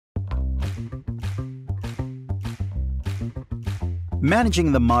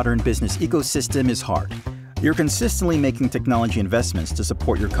Managing the modern business ecosystem is hard. You're consistently making technology investments to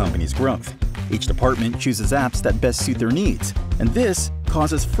support your company's growth. Each department chooses apps that best suit their needs, and this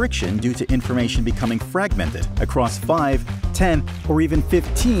causes friction due to information becoming fragmented across 5, 10, or even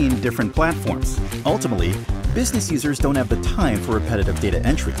 15 different platforms. Ultimately, business users don't have the time for repetitive data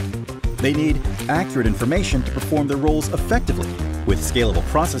entry. They need accurate information to perform their roles effectively, with scalable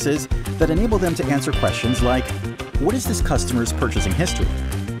processes that enable them to answer questions like, what is this customer's purchasing history?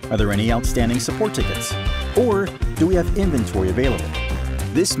 Are there any outstanding support tickets? Or do we have inventory available?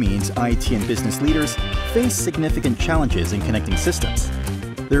 This means IT and business leaders face significant challenges in connecting systems.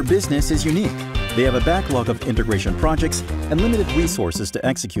 Their business is unique. They have a backlog of integration projects and limited resources to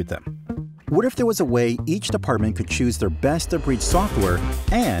execute them. What if there was a way each department could choose their best-of-breed software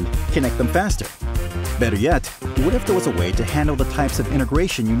and connect them faster? Better yet, what if there was a way to handle the types of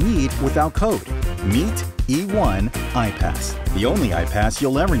integration you need without code? Meet eOne iPaaS, the only iPaaS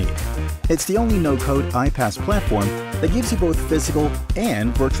you'll ever need. It's the only no-code iPaaS platform that gives you both physical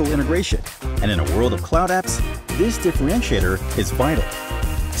and virtual integration. And in a world of cloud apps, this differentiator is vital.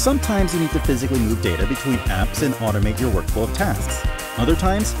 Sometimes you need to physically move data between apps and automate your workflow of tasks. Other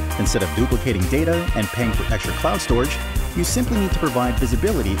times, instead of duplicating data and paying for extra cloud storage, you simply need to provide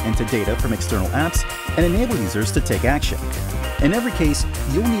visibility into data from external apps and enable users to take action. In every case,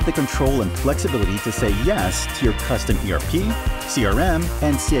 you'll need the control and flexibility to say yes to your custom ERP, CRM,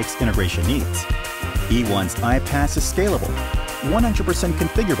 and CX integration needs. eOne's iPaaS is scalable, 100%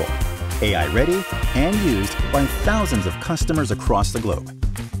 configurable, AI-ready, and used by thousands of customers across the globe.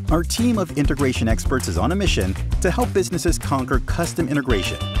 Our team of integration experts is on a mission to help businesses conquer custom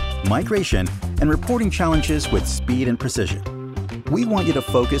integration, migration, and reporting challenges with speed and precision. We want you to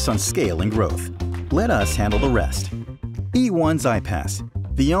focus on scale and growth. Let us handle the rest. eOne's iPaaS,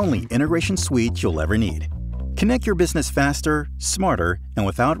 the only integration suite you'll ever need. Connect your business faster, smarter, and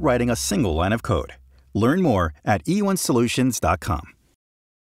without writing a single line of code. Learn more at eonesolutions.com.